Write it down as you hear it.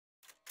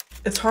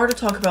It's hard to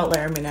talk about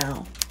Laramie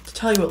now, to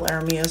tell you what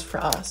Laramie is for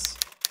us.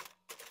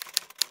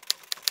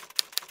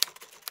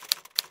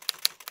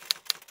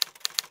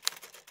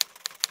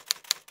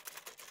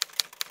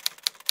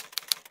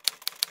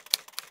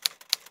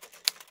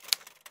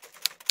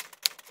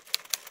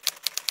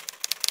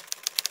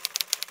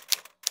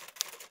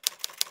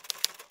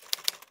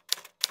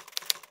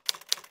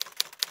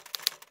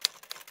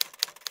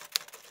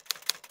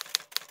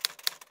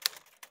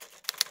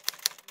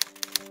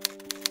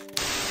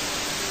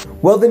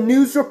 Well, the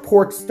news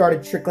reports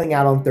started trickling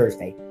out on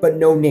Thursday, but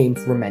no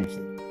names were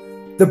mentioned.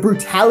 The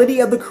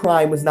brutality of the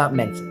crime was not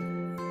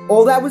mentioned.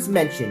 All that was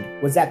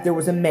mentioned was that there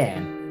was a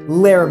man,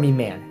 Laramie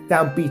man,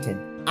 found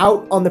beaten,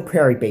 out on the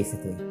prairie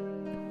basically.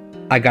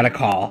 I got a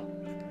call.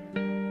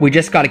 We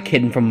just got a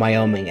kid from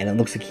Wyoming, and it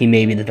looks like he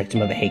may be the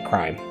victim of a hate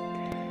crime.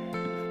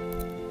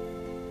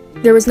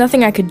 There was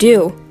nothing I could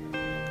do.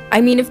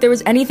 I mean, if there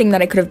was anything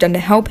that I could have done to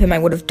help him, I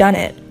would have done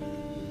it.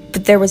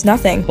 But there was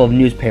nothing. Full of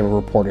newspaper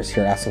reporters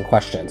here asking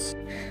questions.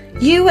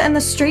 You and the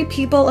straight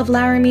people of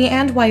Laramie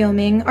and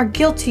Wyoming are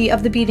guilty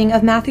of the beating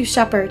of Matthew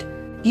Shepard.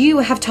 You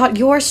have taught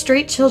your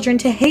straight children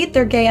to hate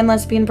their gay and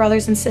lesbian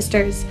brothers and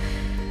sisters.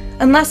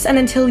 Unless and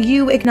until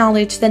you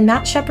acknowledge that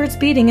Matt Shepard's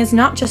beating is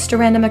not just a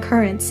random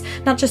occurrence,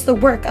 not just the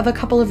work of a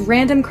couple of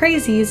random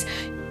crazies.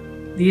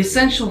 The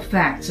essential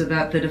facts are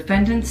that the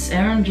defendants,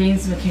 Aaron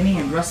James McKinney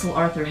and Russell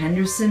Arthur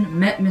Henderson,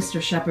 met Mr.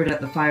 Shepard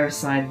at the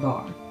Fireside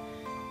Bar.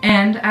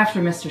 And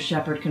after Mr.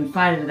 Shepard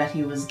confided that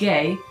he was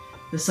gay,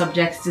 the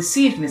subjects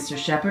deceived Mr.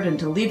 Shepard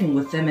into leaving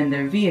with them in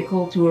their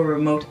vehicle to a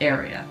remote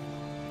area.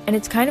 And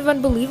it's kind of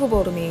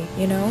unbelievable to me,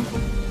 you know,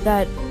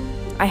 that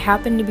I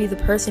happen to be the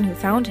person who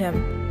found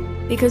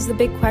him. Because the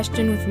big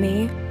question with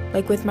me,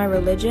 like with my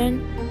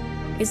religion,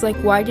 is like,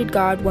 why did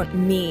God want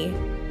me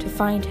to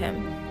find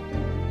him?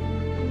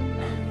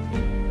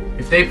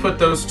 If they put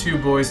those two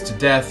boys to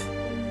death,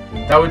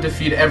 that would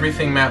defeat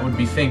everything Matt would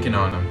be thinking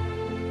on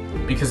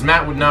them. Because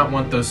Matt would not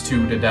want those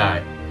two to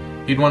die.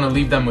 He'd want to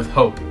leave them with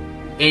hope.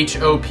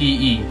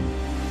 H-O-P-E.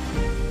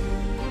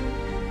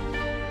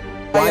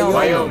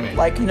 Wyoming.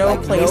 Like no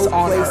place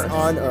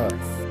on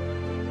Earth.